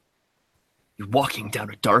You're walking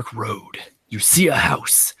down a dark road. You see a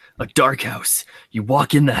house, a dark house. You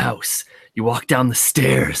walk in the house. You walk down the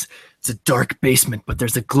stairs. It's a dark basement, but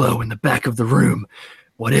there's a glow in the back of the room.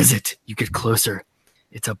 What is it? You get closer.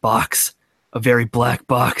 It's a box, a very black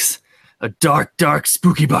box, a dark, dark,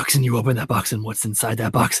 spooky box, and you open that box, and what's inside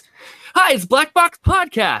that box? Hi, it's Black Box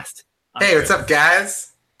Podcast. Hey, what's up,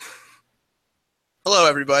 guys? Hello,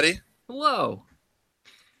 everybody. Hello.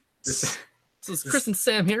 This is Chris and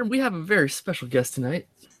Sam here. We have a very special guest tonight.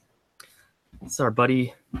 It's our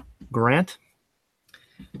buddy Grant.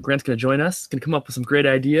 Grant's going to join us. Going to come up with some great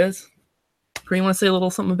ideas. Grant, you want to say a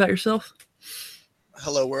little something about yourself?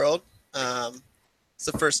 Hello, world. It's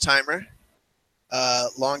a first timer,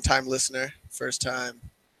 long time listener, first time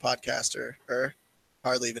podcaster,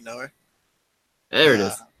 hardly even know her. There it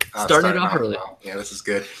is. Starting it off early. Well. Yeah, this is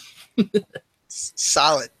good.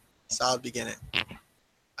 Solid beginning.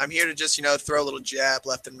 I'm here to just, throw a little jab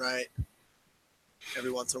left and right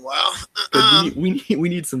every once in a while. We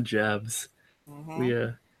need some jabs. Mm-hmm.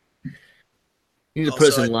 We need to put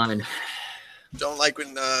us in line. Don't like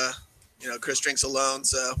when Chris drinks alone,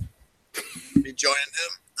 so be joining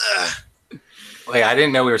him. Wait, I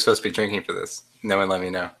didn't know we were supposed to be drinking for this. No one let me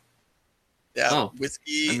know. Yeah,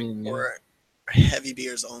 whiskey or heavy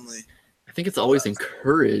beers only. I think it's always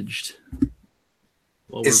encouraged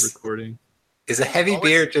while we're recording. Is a heavy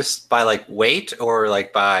beer just by weight or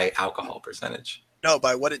by alcohol percentage? No,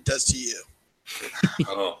 by what it does to you.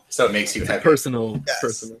 Oh, so it makes you heavy. Personal.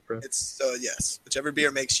 Yes, whichever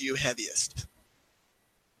beer makes you heaviest.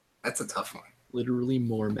 That's a tough one. Literally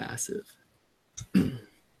more massive.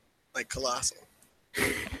 Like colossal.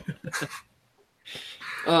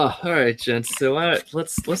 All right, gents. So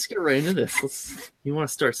let's get right into this. You want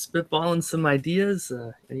to start spitballing some ideas?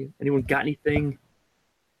 Anyone got anything?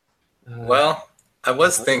 Well, I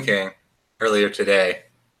was thinking earlier today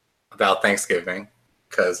about Thanksgiving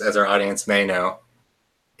because, as our audience may know,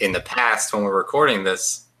 in the past when we're recording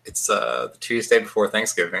this, it's the Tuesday before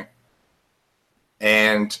Thanksgiving,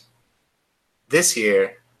 and this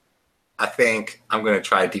year, I think I'm going to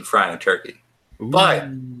try deep frying a turkey. Ooh. But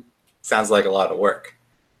sounds like a lot of work.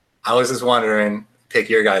 I was just wondering, pick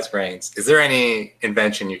your guys' brains. Is there any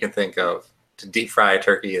invention you can think of to deep fry a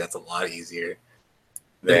turkey that's a lot easier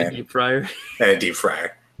than a deep fryer? Than a deep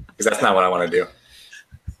fryer? Because that's not what I want to do.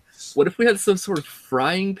 What if we had some sort of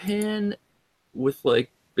frying pan with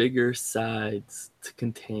bigger sides to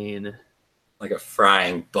contain? Like a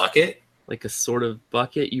frying bucket? Like a sort of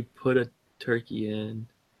bucket you put a turkey in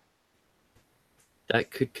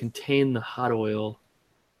that could contain the hot oil.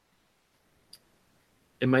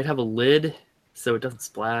 It might have a lid so it doesn't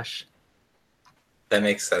splash. That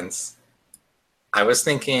makes sense. I was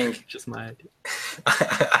thinking... Just my idea.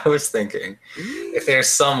 I was thinking if there's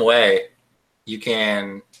some way you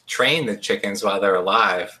can train the chickens while they're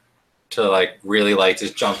alive to really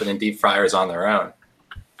just jumping in deep fryers on their own.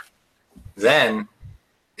 Then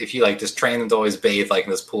if you just train them to always bathe in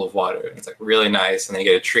this pool of water, it's really nice, and they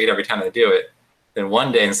get a treat every time they do it. Then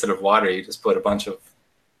one day instead of water, you just put a bunch of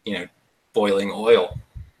boiling oil,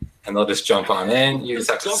 and they'll just jump on in. You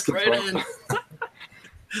just have to jump right in.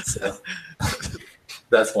 So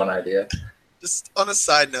that's one idea. Just on a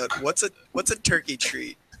side note, what's a turkey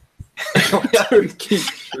treat? Turkey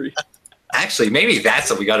treat. Actually, maybe that's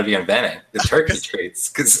what we got to be inventing, the turkey treats.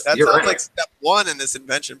 Because that you're sounds right. like step one in this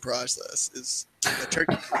invention process is the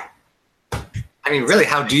turkey treat. I mean, really,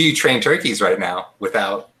 how do you train turkeys right now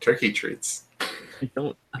without turkey treats? I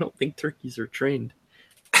don't think turkeys are trained.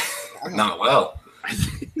 Not well.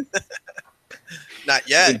 Not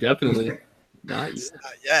yet. Definitely not yet.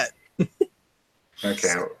 Not yet.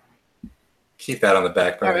 Okay. Keep that on the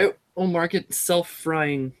back burner. All right, we'll market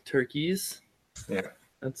self-frying turkeys. Yeah.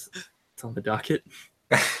 It's on the docket.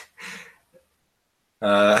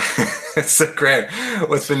 So, Grant,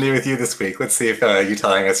 what's been new with you this week? Let's see if you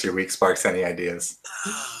telling us your week sparks any ideas.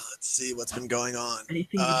 Let's see what's been going on.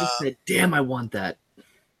 Anything you just said, damn, I want that.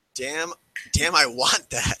 Damn, I want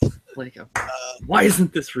that. Why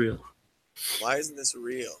isn't this real? Why isn't this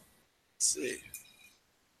real? Let's see.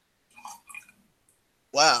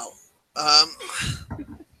 Wow.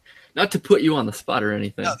 Not to put you on the spot or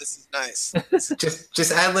anything. No, this is nice.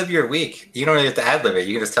 Just ad-lib your week. You don't really have to ad-lib it.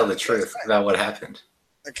 You can just tell the truth about what happened.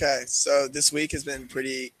 Okay, so this week has been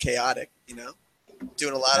pretty chaotic,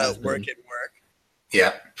 doing a lot of work.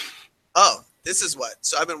 Yeah. Oh, this is what.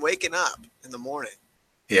 So I've been waking up in the morning.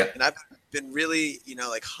 Yeah. And I've been really,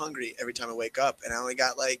 hungry every time I wake up. And I only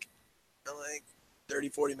got 30,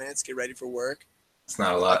 40 minutes to get ready for work. It's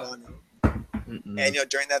not a lot. And,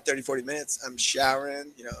 during that 30, 40 minutes, I'm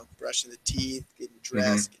showering, brushing the teeth, getting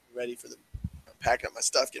dressed, getting ready for packing up my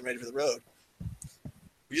stuff, getting ready for the road.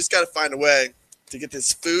 We just got to find a way to get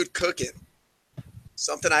this food cooking.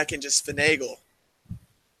 Something I can just finagle,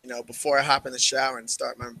 before I hop in the shower and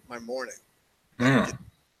start my morning. Mm.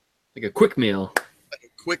 Like a quick meal. Like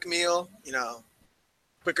a quick meal,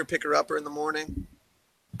 quicker picker-upper in the morning.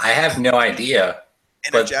 I have no idea,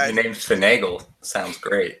 but the Energized. name Finagle sounds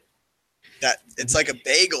great. It's like a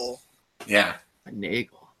bagel, Yeah. A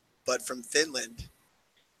nagel. but from Finland.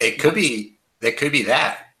 It could be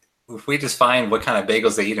that. If we just find what kind of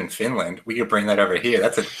bagels they eat in Finland, we could bring that over here.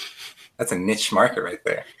 That's a niche market right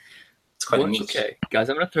there. It's quite niche. Okay, guys,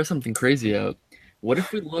 I'm gonna throw something crazy out. What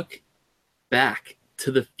if we look back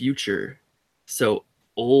to the future? So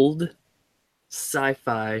old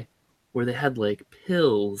sci-fi, where they had like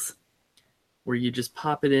pills, where you just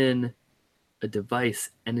pop it in a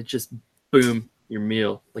device and it just boom your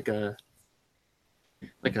meal, like a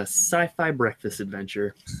sci-fi breakfast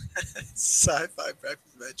adventure. Sci-fi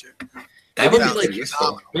breakfast adventure. That would be Sounds like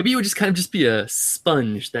useful. Maybe it would just kind of just be a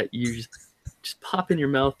sponge that you just pop in your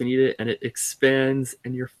mouth and eat it, and it expands,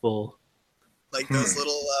 and you're full. Like those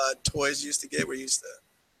little toys you used to get where you used to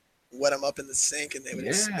wet them up in the sink and they would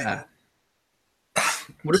expand.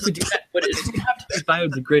 What if we do that? But it doesn't have to be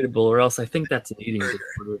biodegradable, or else I think that's an eating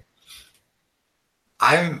disorder.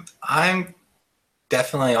 I'm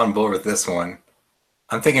definitely on board with this one.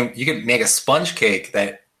 I'm thinking you could make a sponge cake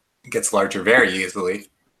that gets larger very easily.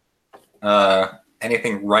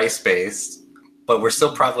 Anything rice-based, but we're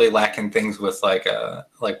still probably lacking things with like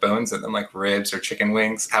bones in them, like ribs or chicken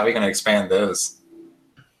wings. How are we going to expand those?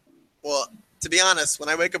 Well, to be honest, when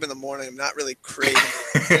I wake up in the morning, I'm not really craving.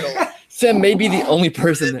 Sam may be the only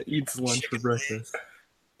person that eats lunch for breakfast.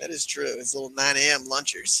 That is true. It's little 9 a.m.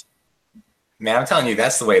 lunchers. Man, I'm telling you,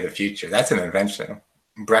 that's the way of the future. That's an invention.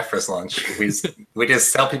 Breakfast lunch. We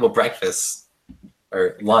just sell people breakfast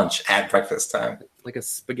or lunch at breakfast time. Like a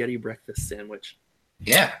spaghetti breakfast sandwich.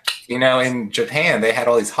 Yeah. In Japan, they had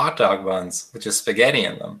all these hot dog buns with just spaghetti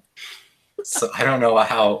in them. So I don't know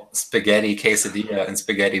how spaghetti quesadilla and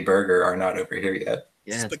spaghetti burger are not over here yet.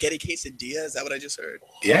 Yeah. Spaghetti quesadilla? Is that what I just heard?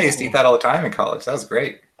 Yeah, I used to eat that all the time in college. That was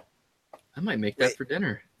great. I might make that for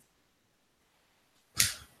dinner.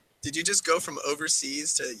 Did you just go from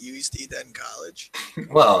overseas to you used to eat that in college?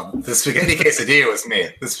 Well, the spaghetti quesadilla was me.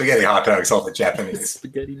 The spaghetti hot dogs, all the Japanese.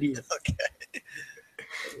 Spaghetti dia. Okay.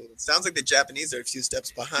 It sounds like the Japanese are a few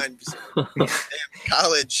steps behind. Damn,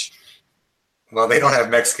 college. Well, they don't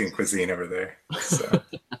have Mexican cuisine over there. So.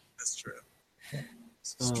 That's true.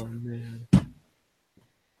 Oh, man.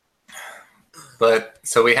 But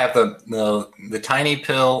so we have the tiny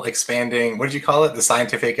pill expanding. What did you call it? The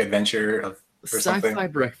scientific adventure of Sci-fi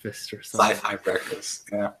breakfast or something. Sci-fi breakfast.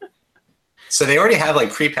 Yeah. So they already have like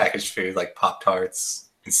prepackaged food like Pop-Tarts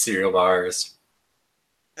and cereal bars.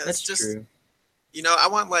 Yeah, That's just true. I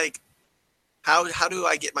want like how do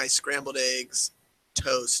I get my scrambled eggs,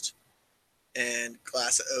 toast, and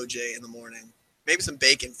glass of OJ in the morning? Maybe some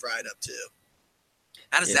bacon fried up too.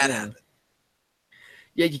 How does that happen?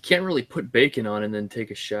 Yeah, you can't really put bacon on and then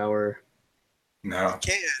take a shower. No. You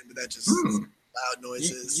can, but that just loud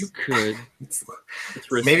noises. You could. It's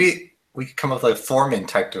risky. Maybe we could come up with a Foreman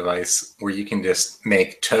type device where you can just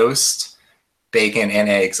make toast, bacon, and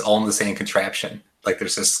eggs all in the same contraption. Like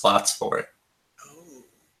there's just slots for it. Oh.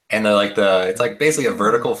 And it's like basically a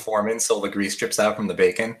vertical Foreman, so the grease drips out from the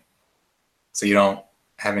bacon, so you don't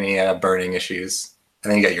have any burning issues.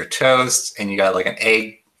 And then you got your toast, and you got like an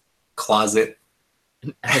egg closet.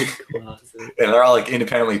 An egg closet. And they're all like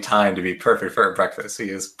independently timed to be perfect for a breakfast. So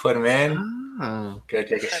you just put them in, go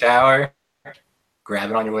take a shower, grab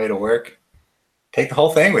it on your way to work, take the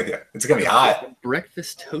whole thing with you. It's gonna be hot.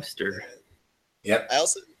 Breakfast toaster. Yep. I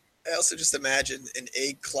also just imagine an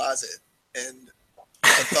egg closet and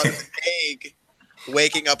I thought of an egg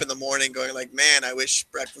waking up in the morning going like, man, I wish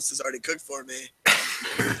breakfast is already cooked for me.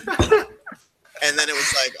 And then it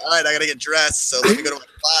was like, all right, I gotta get dressed, so let me go to my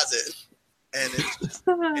closet. And it's just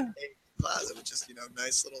an egg closet with just,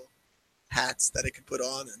 nice little hats that it could put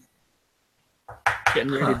on and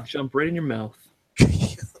Getting ready to jump right in your mouth.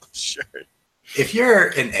 Sure. If you're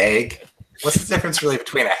an egg, what's the difference really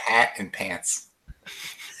between a hat and pants?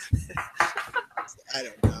 I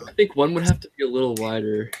don't know. I think one would have to be a little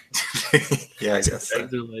wider. Yeah, I guess.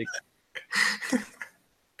 Eggs are like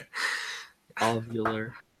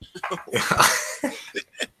ovular.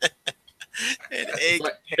 An egg.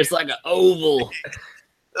 It's like an oval.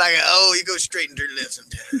 You go straight into your lips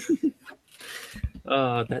sometimes.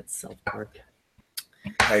 Oh, that's South Park.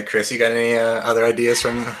 All right, Chris, you got any other ideas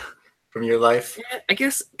from your life? Yeah, I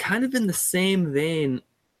guess kind of in the same vein.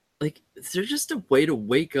 Like, is there just a way to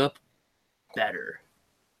wake up better,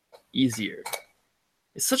 easier?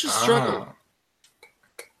 It's such a struggle.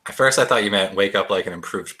 At first, I thought you meant wake up like an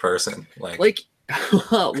improved person. Like,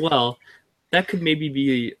 well, that could maybe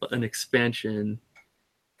be an expansion.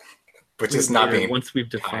 Which is not later, being once we've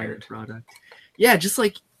defined tired. the product. Yeah, just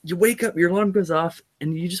like you wake up, your alarm goes off,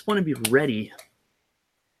 and you just want to be ready.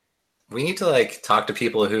 We need to like talk to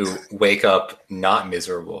people who wake up not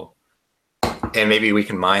miserable, and maybe we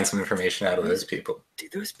can mine some information out of those people. Do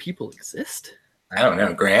those people exist? I don't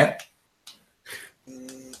know, Grant.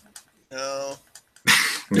 No,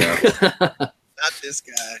 No. not this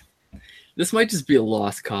guy. This might just be a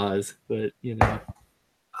lost cause, but you know.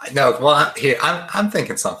 No, well, here I'm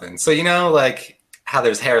thinking something. So you know, like how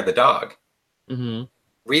there's hair of the dog. Mm-hmm.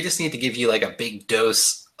 We just need to give you like a big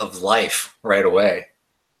dose of life right away.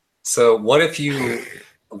 So what if you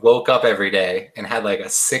woke up every day and had like a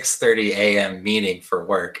 6:30 a.m. meeting for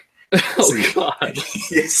work? Oh God!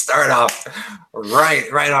 You start off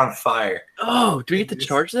right on fire. Oh, do we get to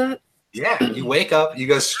charge that? Yeah, you wake up, you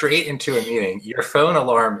go straight into a meeting. Your phone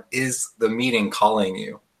alarm is the meeting calling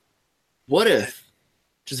you. What if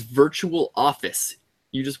just virtual office?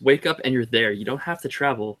 You just wake up and you're there. You don't have to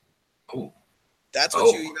travel. Oh, That's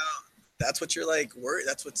what you know. That's what you're like worried.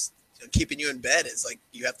 That's what's keeping you in bed. Is like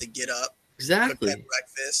you have to get up, cook Exactly. that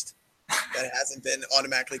breakfast that hasn't been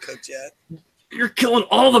automatically cooked yet. You're killing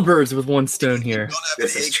all the birds with one stone here. You don't have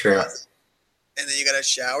This an is egg true. closet, and then you got to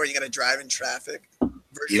shower. You got to drive in traffic.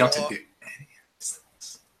 you don't have to do any of these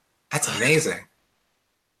things. That's amazing.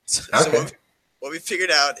 So Okay. what we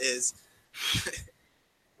figured out is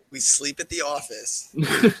we sleep at the office.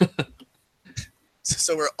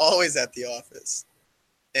 So we're always at the office.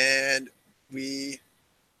 And we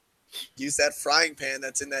use that frying pan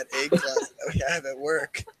that's in that egg closet that we have at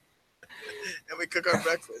work. And we cook our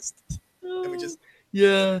breakfast. And we just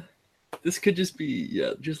Yeah. This could just be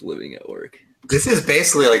just living at work. This is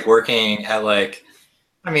basically like working at like,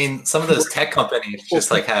 I mean, some of those tech companies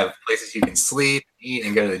just like have places you can sleep, eat,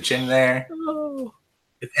 and go to the gym there. Oh.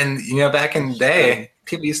 And you know, back in the day,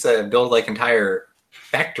 people used to build like entire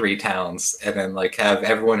factory towns and then like have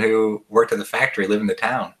everyone who worked at the factory live in the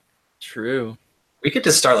town. True. We could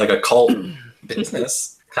just start like a cult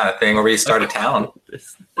business kind of thing where we start a town.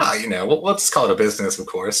 This- Well, you know, we'll just call it a business, of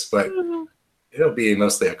course, but it'll be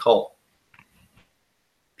mostly a cult.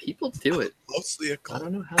 People do it. mostly a I cult.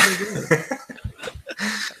 don't know how they do it.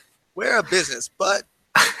 We're a business, but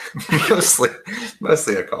mostly a cult.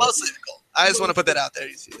 mostly a cult. I just want to put that out there.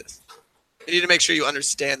 You see this. You need to make sure you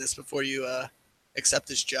understand this before you accept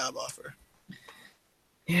this job offer.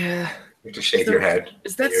 Yeah. You just shake your head.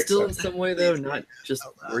 Is that You still in accept some way though, not just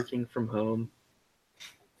Out loud. working from home?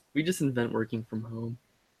 We just invent working from home.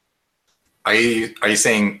 Are you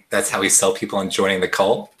saying that's how we sell people on joining the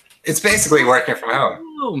cult? It's basically working from home.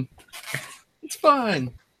 Home. It's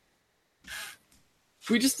fine.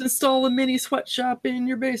 We just install a mini sweatshop in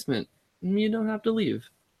your basement. And you don't have to leave.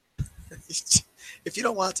 If you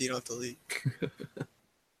don't want to, you don't have to leave.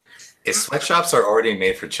 If sweatshops are already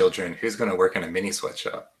made for children, who's going to work in a mini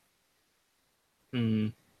sweatshop? Hmm.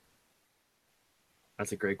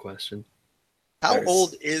 That's a great question. How There's-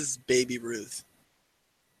 old is Baby Ruth?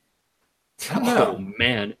 Oh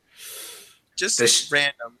man. Just Does she-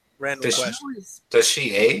 random does she- question. Does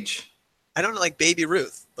she age? I don't know, like Baby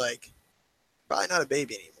Ruth. Like, probably not a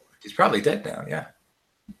baby anymore. She's probably dead now, yeah.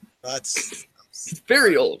 That's It's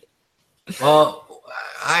very old. Well,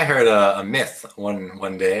 I heard a myth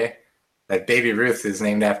one day that Baby Ruth is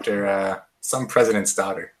named after some president's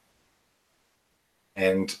daughter.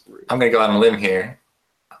 And I'm going to go out on a limb here.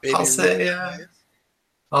 Baby I'll Ruth. say,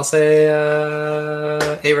 I'll say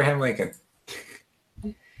Abraham Lincoln.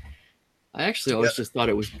 I actually always just thought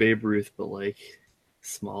it was Babe Ruth, but like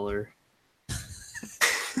smaller.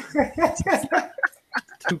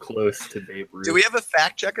 Too close to Babe Ruth. Do we have a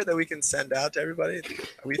fact checker that we can send out to everybody?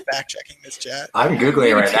 Are we fact checking this chat? I'm We Googling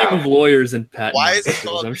have a right team of now. lawyers and patent Why is it officers,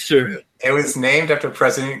 called I'm Baby sure. Ruth? It was named after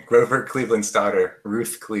President Grover Cleveland's daughter,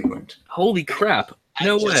 Ruth Cleveland. Holy crap. I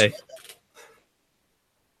No just way. read that.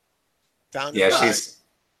 Found Yeah, it.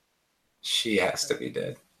 she has to be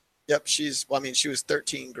dead. Yep, she was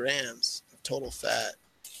 13 grams of total fat.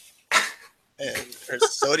 And her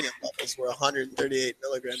sodium levels were 138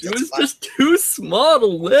 milligrams. She That's was fine. just too small to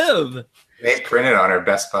live. They printed on her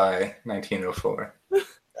Best Buy 1904.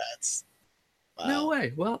 That's wow. No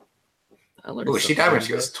way. Well, I learned Oh, she something died when today.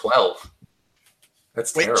 she was 12.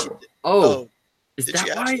 That's Wait, terrible. Oh, is did that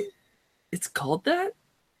she why actually? it's called that?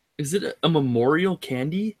 Is it a memorial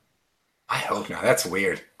candy? I hope not. That's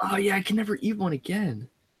weird. Oh yeah, I can never eat one again.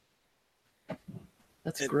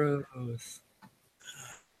 That's It- gross.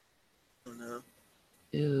 I don't know.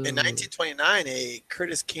 Ew. In 1929, a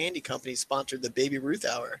Curtis Candy Company sponsored the Baby Ruth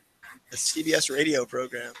Hour. A CBS radio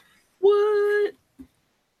program. What?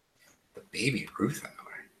 The Baby Ruth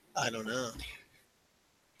Hour. I don't know.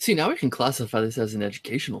 See, now we can classify this as an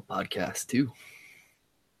educational podcast too.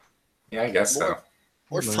 Yeah, I guess so. Or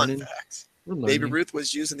We're fun learning. facts. We're Baby learning. Ruth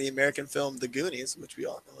was used in the American film The Goonies, which we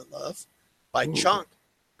all know and love, by Ooh, Chunk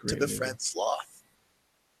to great befriend Sloth.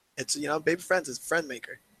 It's, Baby Friends is friend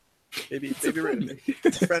maker. Baby Ruth, movie.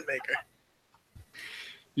 friend maker.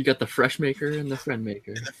 You got the fresh maker and the friend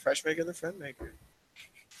maker. And the fresh maker and the friend maker.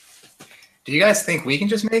 Do you guys think we can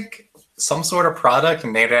just make some sort of product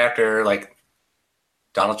and name it after like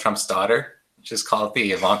Donald Trump's daughter? Just call it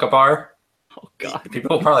the Ivanka bar. Oh God,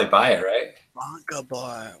 People will probably buy it, right? Ivanka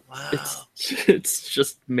bar. Wow. it's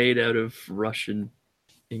just made out of Russian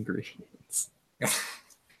ingredients. It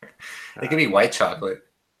could be white chocolate.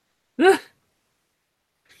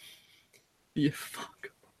 You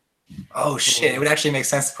fuck. Oh shit! It would actually make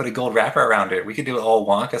sense to put a gold wrapper around it. We could do it all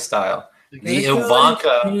Wonka style. The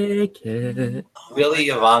Ivanka, Willy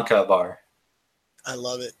Ivanka bar. I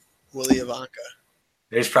love it. Willy Ivanka.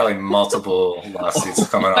 There's probably multiple lawsuits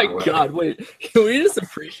coming Oh my up. God! Wait, can we just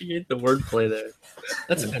appreciate the wordplay there?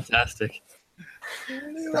 That's fantastic.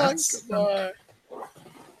 Willy That's- Ivanka bar.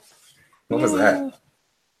 What was that?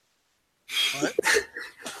 What?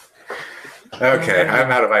 Okay,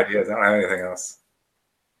 I'm out of ideas. I don't have anything else.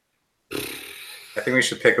 I think we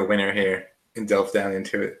should pick a winner here and delve down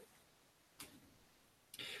into it.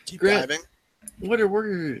 Keep Grant. diving.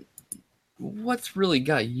 What's really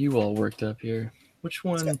got you all worked up here? Which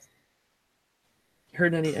one?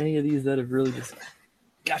 Heard any of these that have really just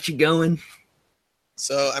got you going?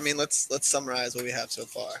 So, let's summarize what we have so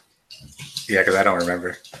far. Yeah, because I don't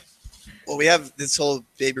remember. Well, we have this whole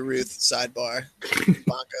Baby Ruth sidebar,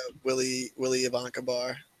 Ivanka, Willy Ivanka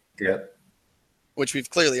bar, Yep. which we've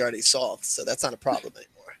clearly already solved, so that's not a problem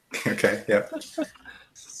anymore. Okay. Yep.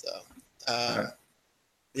 So,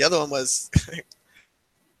 the other one was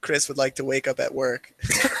Chris would like to wake up at work.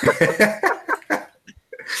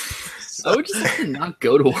 I would just have to not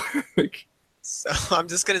go to work. So I'm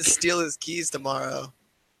just gonna steal his keys tomorrow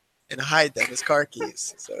and hide them, his car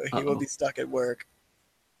keys. So he will be stuck at work.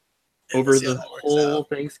 And Over we'll see how the that works whole out.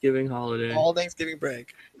 Thanksgiving holiday. All Thanksgiving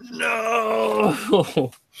break. No.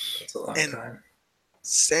 That's a long And- time.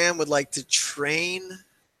 Sam would like to train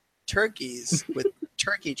turkeys with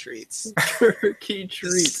turkey treats. Turkey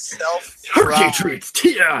treats. Self-fry, treats.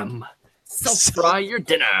 TM. Self-fry your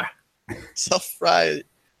dinner. self-fry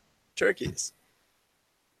turkeys,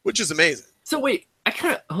 which is amazing. So wait,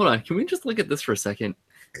 hold on. Can we just look at this for a second?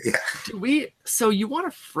 Yeah. So you want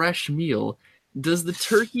a fresh meal? Do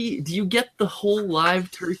you get the whole live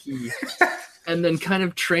turkey and then kind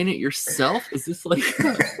of train it yourself? Is this like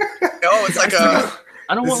No, it's like a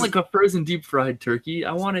I don't want like a frozen deep fried turkey.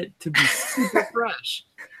 I want it to be super fresh.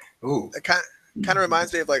 Ooh. it kind of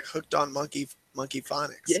reminds me of like Hooked on Monkey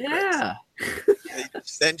Phonics. Yeah. They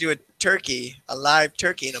send you a live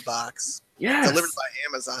turkey in a box, Yes. delivered by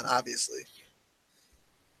Amazon, obviously.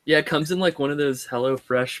 Yeah, it comes in like one of those Hello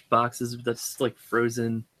Fresh boxes that's like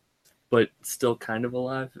frozen, but still kind of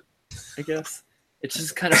alive, I guess. It's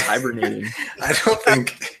just kind of hibernating. I don't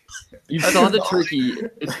think. You saw the turkey.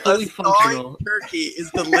 It's fully A functional. thawing turkey is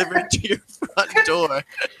delivered to your front door.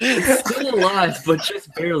 It's still alive, but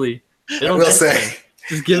just barely. I will say,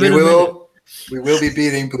 Just give we it a minute. will be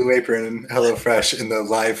beating Blue Apron and HelloFresh in the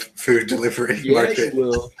live food delivery Yeah, market. you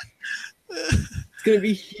will. It's gonna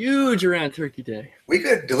be huge around Turkey Day. We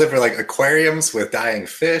could deliver like aquariums with dying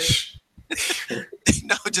fish.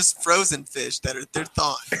 No, just frozen fish they're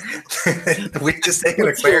thawing. We just take an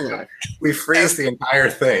What's still aquarium. alive? We freeze the entire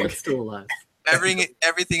thing. What's still alive?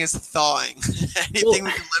 Everything is thawing. Anything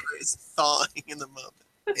we deliver is thawing in the moment.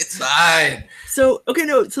 It's fine. So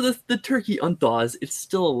the turkey unthaws. It's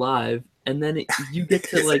still alive, and then you get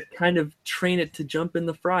to like kind of train it to jump in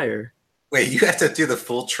the fryer. Wait, you have to do the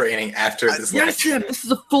full training after this. Yes, Jim. This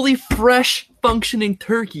is a fully fresh, functioning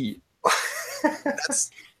turkey.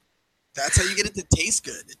 That's how you get it to taste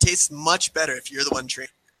good. It tastes much better if you're the one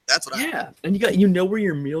training. That's what Yeah, and you know where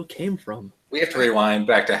your meal came from. We have to rewind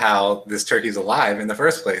back to how this turkey's alive in the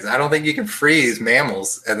first place. I don't think you can freeze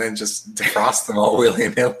mammals and then just defrost them all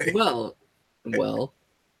willy-nilly. Well,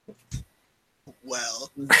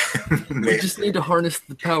 Well, we just need to harness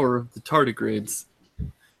the power of the tardigrades.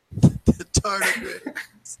 the tardigrade.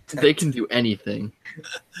 They can do anything.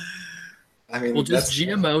 I mean, We'll just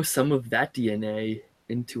that's- GMO some of that DNA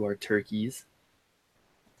into our turkeys.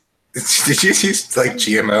 Did you use like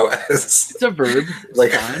GMO as It's a verb. It's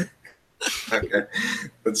Like- fine. okay?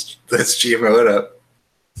 Let's GMO it up.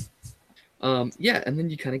 Yeah, and then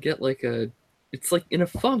you kind of get like it's like in a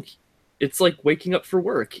funk. It's like waking up for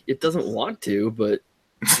work. It doesn't want to, but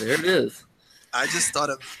there it is. I just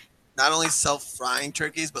thought of not only self-frying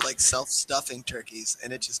turkeys, but like self-stuffing turkeys,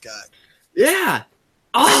 and it just got. Yeah.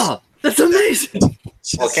 Oh, that's amazing.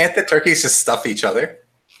 Well, can't the turkeys just stuff each other?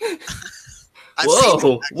 I've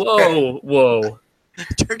seen Whoa.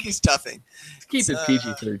 turkey stuffing. Keep it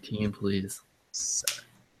PG-13, please.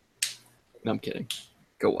 No, I'm kidding.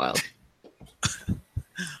 Go wild.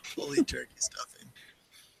 Fully turkey stuffing.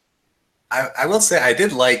 I will say I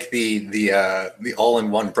did like the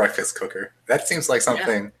all-in-one breakfast cooker. That seems like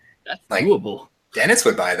something That's like doable. Dennis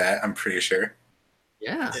would buy that. I'm pretty sure.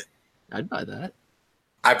 Yeah, I'd buy that.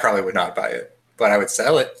 I probably would not buy it, but I would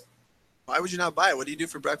sell it. Why would you not buy it? What do you do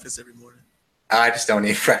for breakfast every morning? I just don't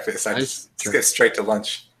eat breakfast. I just get straight to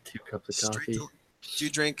lunch. 2 cups of Straight coffee. Do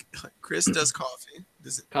you drink? Chris does coffee.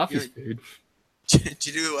 Does it? Coffee's food. Do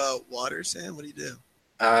you do water, Sam? What do you do?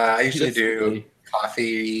 I usually do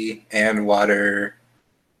coffee and water,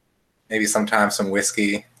 maybe sometimes some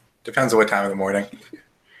whiskey. Depends on what time of the morning.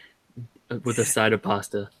 With a side of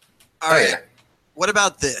pasta. All right. yeah. What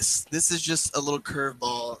about this? This is just a little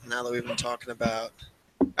curveball now that we've been talking about.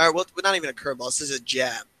 All right, well, not even a curveball. This is a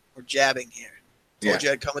jab. We're jabbing here. Told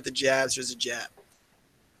you I'd come with the jabs. There's a jab.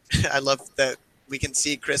 I love that we can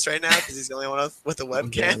see Chris right now because he's the only one with a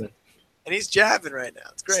webcam. And he's jabbing right now.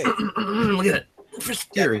 It's great. Look at that.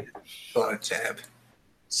 Scary. A lot of jab.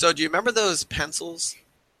 So do you remember those pencils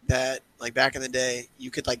that, like, back in the day,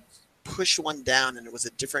 you could, like, push one down and it was a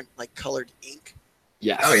different, like, colored ink?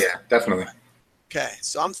 Yeah. Oh yeah, definitely. Okay,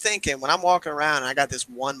 so I'm thinking when I'm walking around and I got this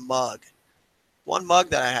one mug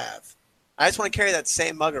that I have, I just want to carry that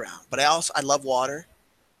same mug around. But I love water,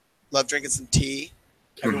 love drinking some tea.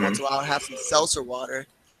 Every once in a while, I'll have some seltzer water.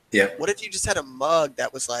 Yeah. What if you just had a mug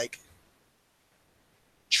that was like,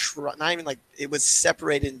 not even like, it was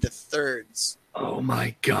separated into thirds? Oh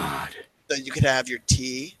my God. So you could have your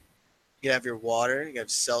tea, you could have your water, you could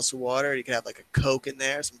have seltzer water, you could have like a Coke in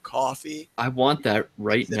there, some coffee. I want that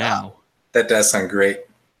right now. That does sound great.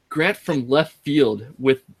 Grant from left field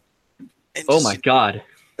with. And Oh just- my God.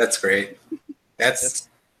 That's great. That's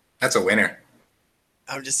a winner.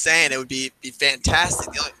 I'm just saying it would be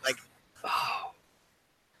fantastic. The only, like, Oh.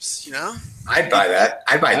 you know, I'd buy that.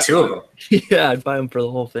 I'd buy 2 of them. Yeah, I'd buy them for the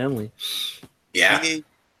whole family. Yeah, we need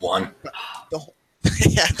 1. the whole,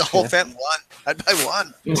 the whole family. One, I'd buy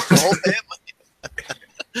one. The whole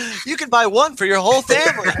family. You could buy one for your whole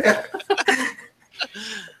family.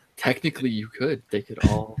 Technically, you could. They could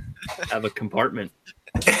all have a compartment.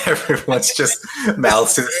 Everyone's just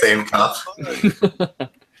mouths to the same cup.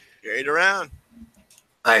 Carry it around.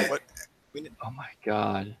 What? Oh my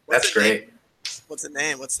God. That's great. What's the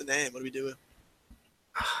name? What do we do?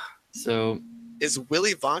 So, Is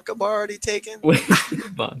Willy Wonka bar already taken?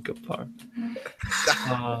 Vodka Park.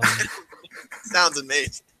 Sounds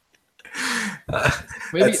amazing.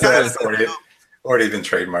 Maybe That's already been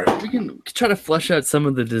trademarked. we can try to flesh out some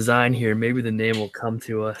of the design here. Maybe the name will come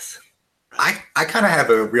to us. I kind of have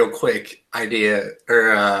a real quick idea.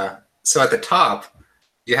 So at the top,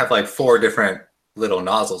 you have like 4 different little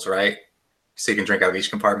nozzles, right? So you can drink out of each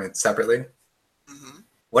compartment separately. Mm-hmm.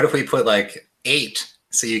 What if we put like 8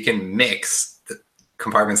 so you can mix the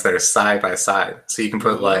compartments that are side by side? So you can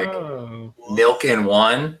put like milk in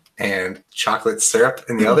one and chocolate syrup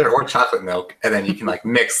in the other, or chocolate milk, and then you can like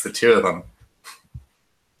mix the 2 of them.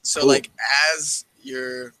 So like as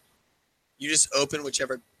you just open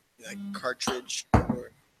whichever like cartridge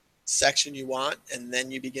or section you want, and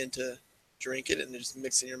then you begin to drink it and just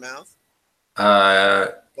mix in your mouth. What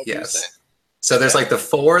were you saying? Yes. So there's like the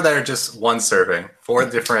 4 that are just one serving, 4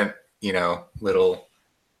 different, little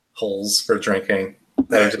holes for drinking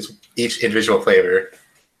that are just each individual flavor.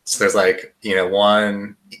 So there's like,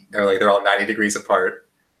 1, or like they're all 90 degrees apart.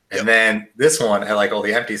 And then this one at like all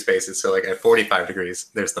the empty spaces. So like at 45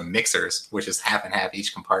 degrees, there's the mixers, which is half and half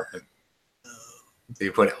each compartment. So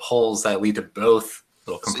you put holes that lead to both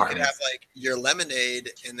little So you compartments. could have like your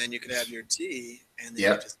lemonade, and then you could have your tea, and then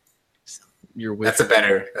Yep. you just. Your That's a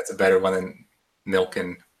better one than milk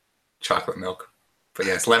and chocolate milk. But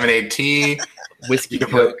yes, lemonade tea. whiskey You can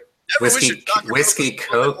Coke. put whiskey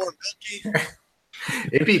Coke. More milky.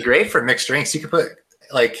 It'd be great for mixed drinks. You could put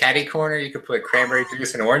like catty corner. You could put cranberry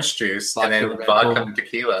juice and orange juice, and then Vodka, Red vodka Bull. and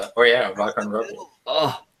tequila. Or vodka and Red Bull.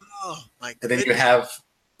 Oh, Oh my And then you goodness. have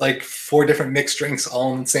like 4 different mixed drinks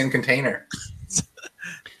all in the same container.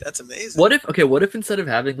 That's amazing. what if instead of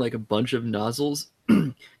having like a bunch of nozzles,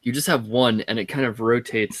 you just have one and it kind of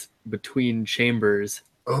rotates between chambers?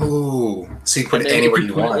 Oh, so you can put And it then anywhere if you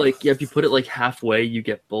you put want. if you put it like halfway, you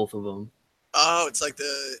get both of them. Oh, it's like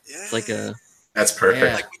the It's like a That's perfect.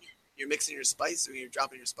 Yeah. like when you're mixing your spice, when you're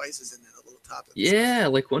dropping your spices in the little top. Of the Yeah,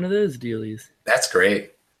 like one of those dealies. That's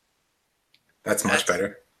great. That's much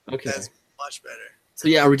better. Okay. That's much better. So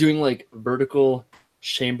yeah, we're doing like vertical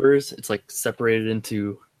chambers. It's like separated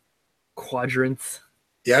into quadrants.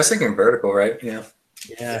 Yeah, I was thinking vertical, right? Yeah.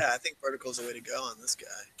 Yeah, I think vertical is the way to go on this guy.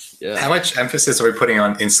 Yeah. How much emphasis are we putting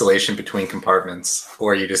on insulation between compartments,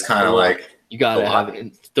 or are you just kind of like? You gotta a lot. have it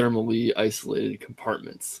in thermally isolated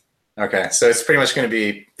compartments. Okay, so it's pretty much going to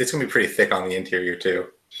be pretty thick on the interior too.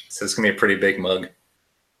 So it's going to be a pretty big mug.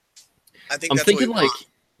 I think I'm that's thinking what we like want.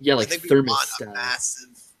 yeah, I like think we want a thermostat.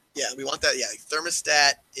 massive. Yeah, we want that. Yeah,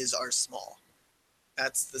 thermostat is our small.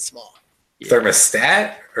 That's the small. Yeah.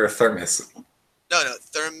 Thermostat or thermos? No,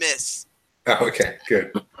 thermos. Oh, okay,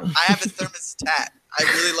 good. I have a thermostat. I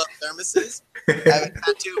really love thermoses. I have a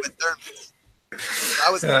tattoo of a thermos. I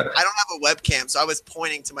don't have a webcam, so I was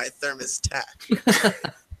pointing to my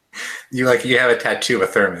thermostat. You have a tattoo of a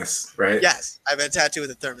thermos, right? Yes, I have a tattoo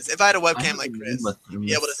with a thermos. If I had a webcam like Chris, you'd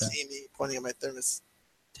be able to see me pointing at my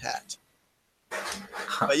thermostat.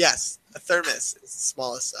 But yes, a thermos is the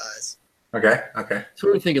smallest size. Okay. So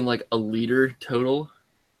we're thinking like a liter total,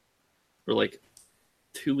 or like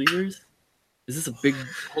 2 liters. Is this a big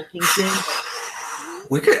hulking thing?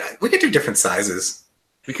 We could do different sizes.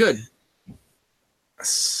 We could.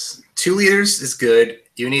 2 liters is good.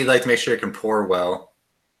 You need to make sure it can pour well.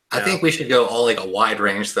 I Yeah. think we should go all a wide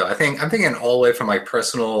range though. I'm thinking all the way from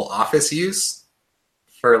personal office use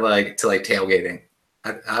for to tailgating.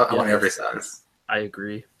 I want every size. I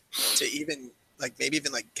agree. To even maybe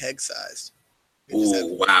even keg sized.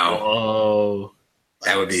 Ooh, wow. Oh,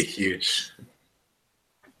 That would be huge.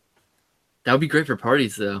 that would be great for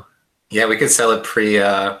parties though. Yeah, we could sell it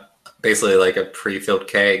basically a pre-filled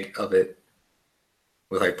keg of it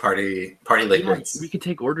with party liquids. Yeah, we could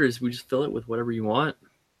take orders. We just fill it with whatever you want.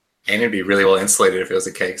 And it'd be really well insulated if it was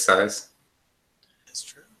a keg size. That's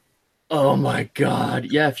true. Oh my god.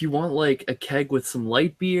 Yeah, if you want a keg with some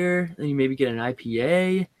light beer, then you maybe get an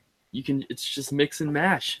IPA. It's just mix and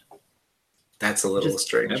mash. That's a little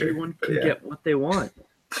strange. Everyone can get what they want.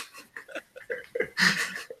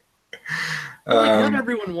 Not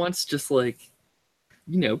everyone wants just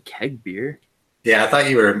keg beer. Yeah, I thought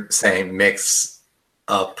you were saying mix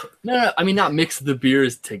up. No, I mean not mix the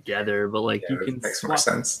beers together, but you can makes more swap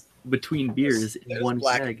sense. between beers in There's one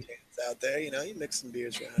black keg. cans out there, you mix some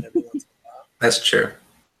beers around every once in a while. That's true.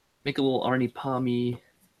 Make a little Arnie Palmy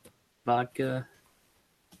vodka.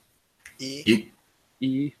 E.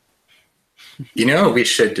 You know what we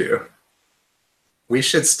should do? We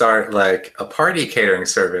should start a party catering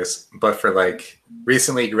service, but for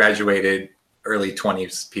recently graduated early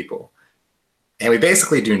 20s people. And we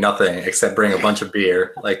basically do nothing except bring a bunch of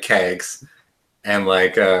beer, kegs, and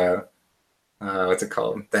what's it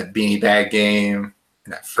called? That beanie bag game,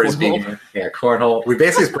 and that frisbee Cornhole. game. Yeah, cornhole. We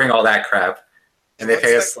basically just bring all that crap, and they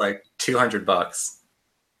pay us $200,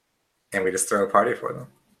 and we just throw a party for them.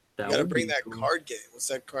 You gotta bring that card game. What's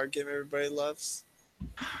that card game everybody loves?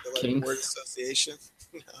 The Kings? word association.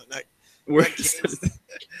 No, not We're Kings.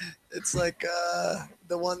 It's the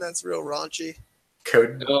one that's real raunchy.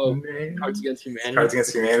 Code Cards Against Humanity. Cards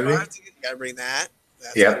Against Humanity. You gotta bring that.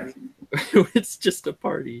 That's Yep. gotta It's just a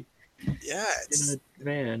party be- yeah. in a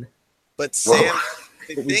van. But Whoa. Sam,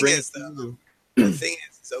 the But we thing bring is it to though, you. the thing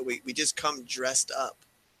is, so we just come dressed up.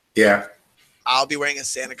 Yeah. I'll be wearing a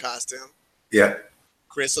Santa costume. Yeah.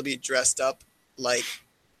 Chris will be dressed up like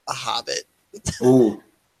a hobbit. Ooh.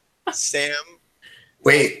 Sam,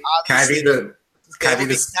 Wait. Can I be obviously, the? Can I Sam be will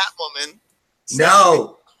be this? Catwoman.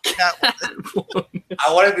 No. Catwoman.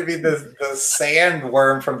 I wanted to be the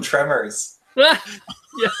sandworm from Tremors.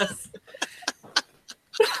 Yes.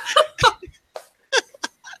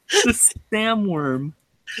 The Samworm.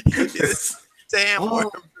 Sandworm.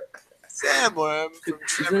 Oh. Sandworm from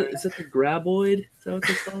Tremors. Is that the graboid? Is that what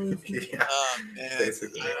they call it? Yeah. Oh, man.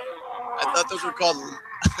 Basically. I thought those were called.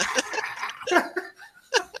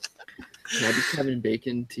 Can I be Kevin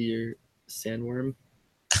Bacon to your sandworm?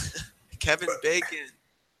 Kevin Bacon.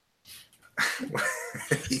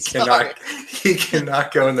 He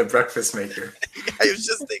cannot go in the breakfast maker. I was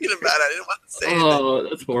just thinking about it. I didn't want to say anything. Oh,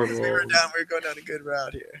 that's horrible. We were going down a good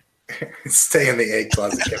route here. Stay in the egg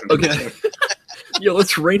closet, Kevin. Okay. Yo,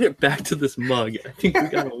 let's rate it back to this mug. I think we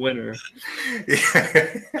got a winner.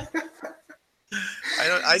 Yeah.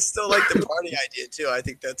 I still like the party idea too. I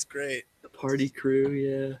think that's great. The party crew,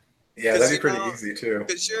 yeah. Yeah, that'd be pretty easy too.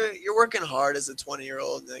 Because you're working hard as a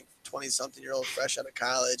 20-year-old, 20-something-year-old fresh out of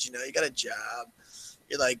college. You got a job.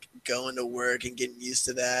 You're going to work and getting used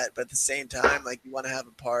to that. But at the same time, you want to have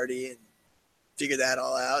a party and figure that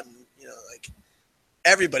all out. And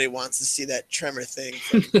Everybody wants to see that tremor thing.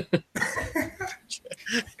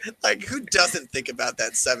 Like, who doesn't think about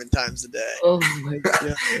that 7 times a day? Oh my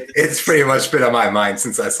god. It's pretty much been on my mind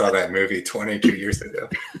since I saw that movie 22 years ago.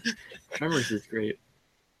 Tremors is great.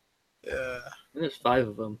 Yeah, And there's 5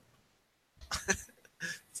 of them.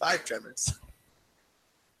 5 tremors.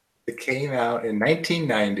 It came out in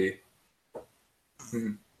 1990.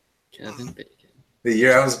 Kevin Bacon. The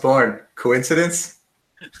year I was born. Coincidence?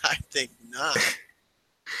 I think not.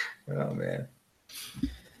 Oh, man.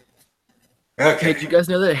 Hey, Okay. do you guys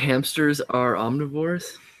know that hamsters are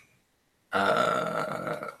omnivores?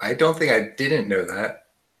 I don't think I didn't know that,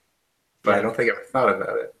 but I don't think I ever thought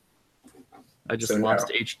about it. I just So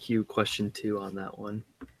lost HQ question 2 on that one.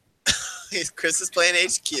 Chris is playing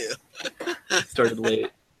HQ. Started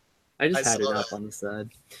late. I just I had it saw up that. on the side.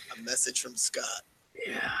 A message from Scott.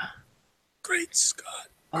 Yeah. Great Scott.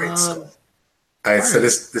 Great stuff. All right, so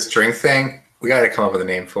this drink thing, we got to come up with a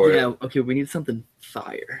name for Yeah, it. okay, we need something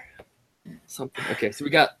fire. Something. Okay, so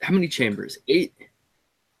we got how many chambers? 8.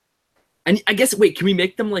 And I guess wait, can we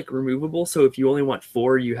make them like removable so if you only want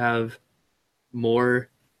 4, you have more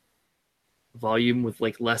volume with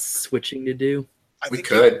like less switching to do? We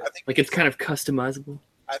could. Like it's kind of customizable.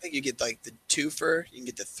 I think you get like the 2 fur, you can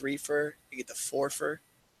get the 3 fur, you get the 4 fur,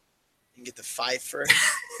 you can get the 5 fur,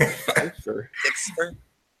 For 6 fur,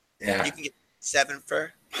 Yeah. you can get 7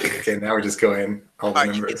 fur, Okay, now we're just going all the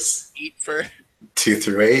Alright, you get numbers 8 fur, 2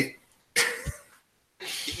 through 8. you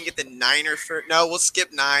can get the 9er fur. No, we'll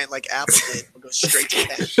skip 9 like Apple did. We'll go straight to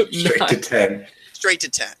 10. Straight to 10. Straight to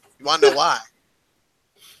 10. You want to know why?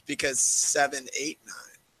 Because 7, 8, 9.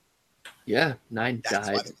 Yeah, 9 That's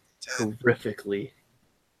why died they went to 10. horrifically.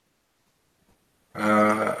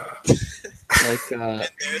 Like And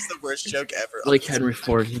there's the worst joke ever. like Henry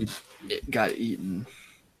Ford, he got eaten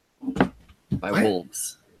by What?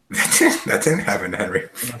 wolves. That didn't happen, Henry.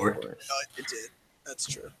 Of Ford. course. No, it did. That's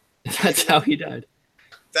true. That's how he died.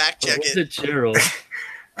 Fact Or check was it. it Gerald?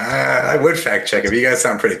 I would fact check it. You guys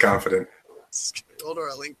sound pretty confident. Hold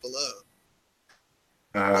our link below.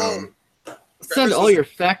 Um, Send all your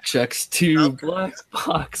fact checks to Okay.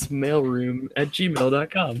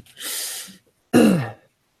 blackboxmailroom@gmail.com.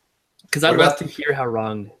 Because I'd What love about- to hear how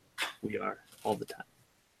wrong we are all the time.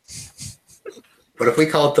 What if we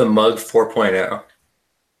call it the Mug 4.0?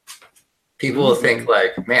 People will think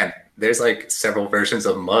like, man, there's like several versions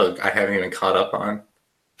of Mug I haven't even caught up on.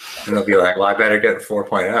 And they'll be like, well, I better get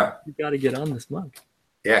 4.0. You got to get on this mug.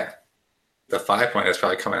 Yeah. The 5.0 is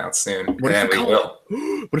probably coming out soon. What and if we we will.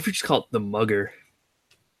 What if we just call it the Mugger?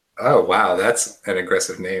 Oh, wow. That's an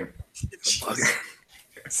aggressive name.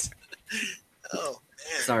 Oh man.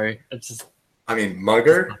 Sorry, it's just I mean,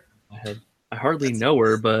 Mugger? in my head. I hardly know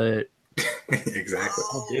her, but Exactly.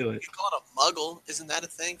 I'll do it. You call it a muggle? Isn't that a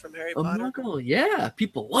thing from Harry A Potter? Muggle, yeah.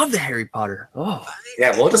 People love the Harry Potter. Oh,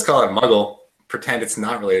 Yeah, we'll just call it Muggle. Pretend it's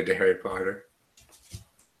not related to Harry Potter.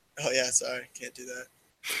 Oh yeah, sorry, can't do that.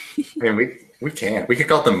 I mean, we can. We could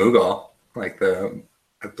call it the Moogle. Like I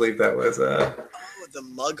believe that was, Oh, the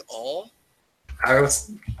mug all? I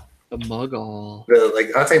was the Muggle.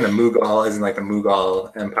 I was saying the Mughal isn't like the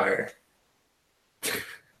Mughal Empire.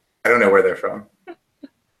 I don't know where they're from.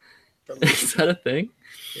 Is that a thing?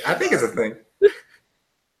 I think it's a thing.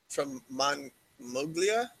 From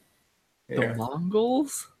Mongolia? The Yeah.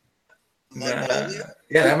 Mongols? Mongolia?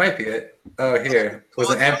 Yeah, that might be it. Oh, here. It was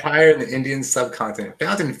an empire in the Indian subcontinent,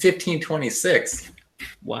 founded in 1526.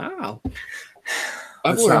 Wow.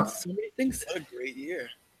 I've That's learned not- so many things. What a great year.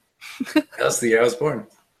 That was the year I was born.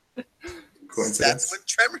 Coincidence? That's when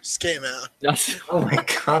Tremors came out. Oh my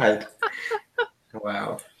god.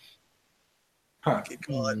 Wow. Huh. You could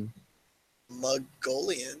call it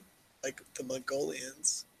Mongolian, like the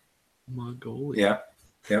Mongolians. Mongolia.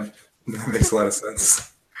 Yeah. Yep. That makes a lot of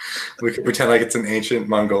sense. We could pretend like it's an ancient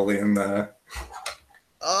Mongolian.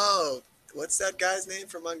 Oh, what's that guy's name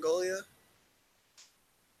from Mongolia?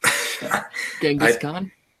 Genghis I-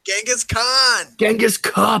 Khan? Genghis Khan. Genghis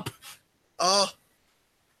Cup! Oh,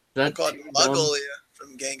 That's called Mongolia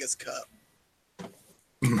from Genghis Cup.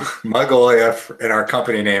 Mongolia and our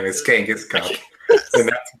company name is Genghis Cup. And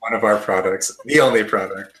that's one of our products. The only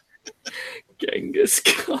product. Genghis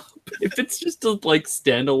Cup. If it's just a like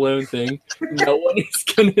standalone thing, no one is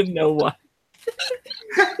gonna know why.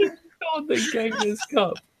 It's called the Genghis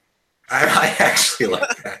Cup. I actually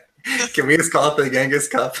like that. Can we just call it the Genghis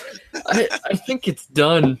Cup? I think it's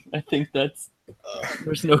done. I think that's Uh,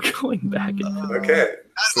 there's no going back. Okay.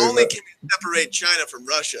 not only can we separate China from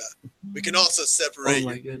Russia, we can also Oh separate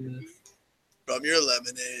my you goodness. from your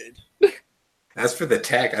lemonade. As for the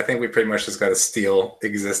tech, I think we pretty much just got to steal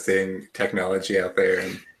existing technology out there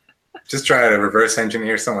and Just try to reverse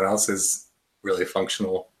engineer someone else's really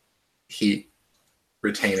functional heat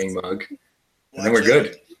retaining mug, and then we're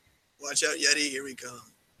good. Watch out, Yeti. Here we come.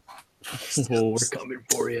 Oh, we're coming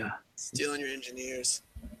for you. Stealing your engineers.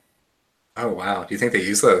 Oh wow! Do you think they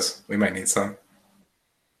use those? We might need some.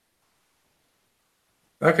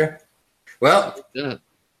 Okay. Well, Yeah.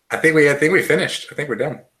 I think we finished. I think we're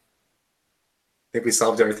done. I think we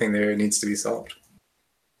solved everything there needs to be solved.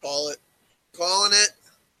 Call it. Calling it.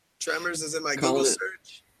 Tremors is in my Calling Google it.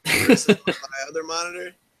 search. Chris is on my other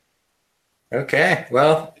monitor. Okay.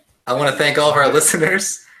 Well, I want to thank all of our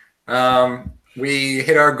listeners. We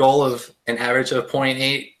hit our goal of an average of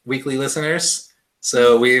 0.8 weekly listeners.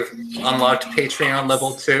 So we've unlocked Patreon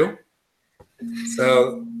level 2.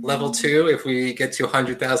 So level 2, if we get to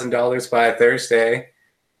 $100,000 by Thursday,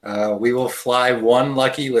 we will fly one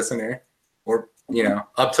lucky listener, or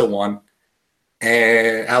up to one,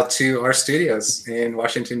 and out to our studios in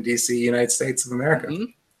Washington, D.C., United States of America.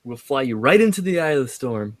 Mhm. We'll fly you right into the eye of the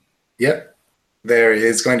storm. Yep. There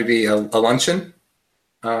is going to be a luncheon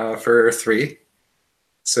for 3.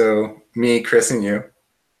 So me, Chris, and you.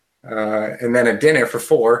 And then a dinner for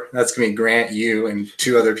 4. That's going to be Grant, you, and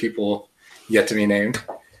 2 other people yet to be named.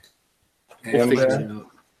 We'll And figure it out.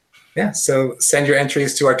 yeah, so send your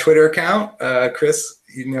entries to our Twitter account. Chris,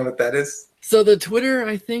 you know what that is? So the Twitter,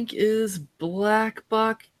 I think, is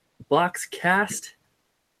Blockscast.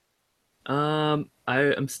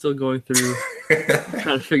 I'm still going through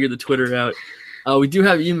trying to figure the Twitter out. We do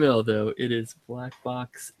have email, though. It is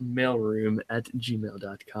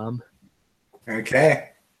blackboxmailroom@gmail.com. Okay.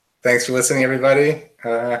 Thanks for listening, everybody.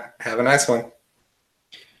 Have a nice one.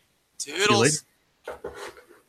 See you later. Toodles.